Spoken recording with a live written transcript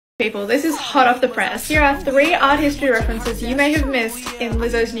People, this is hot off the press. Here are 3 art history references you may have missed in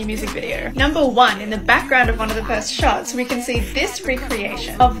Lizzo's new music video. Number 1, in the background of one of the first shots, we can see this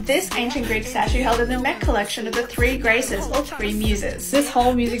recreation of this ancient Greek statue held in the Met collection of the 3 Graces, or 3 Muses. This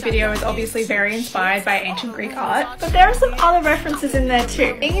whole music video is obviously very inspired by ancient Greek art, but there are some other references in there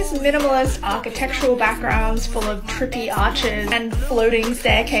too. These minimalist architectural backgrounds full of trippy arches and floating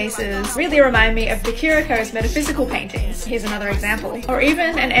staircases really remind me of the Kiriko's metaphysical paintings. Here's another example. Or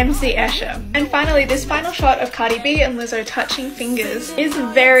even an MC Escher. And finally, this final shot of Cardi B and Lizzo touching fingers is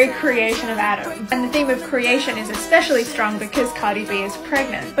very creation of Adam. And the theme of creation is especially strong because Cardi B is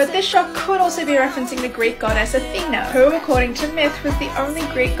pregnant. But this shot could also be referencing the Greek goddess Athena, who, according to myth, was the only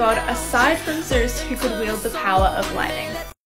Greek god aside from Zeus who could wield the power of lightning.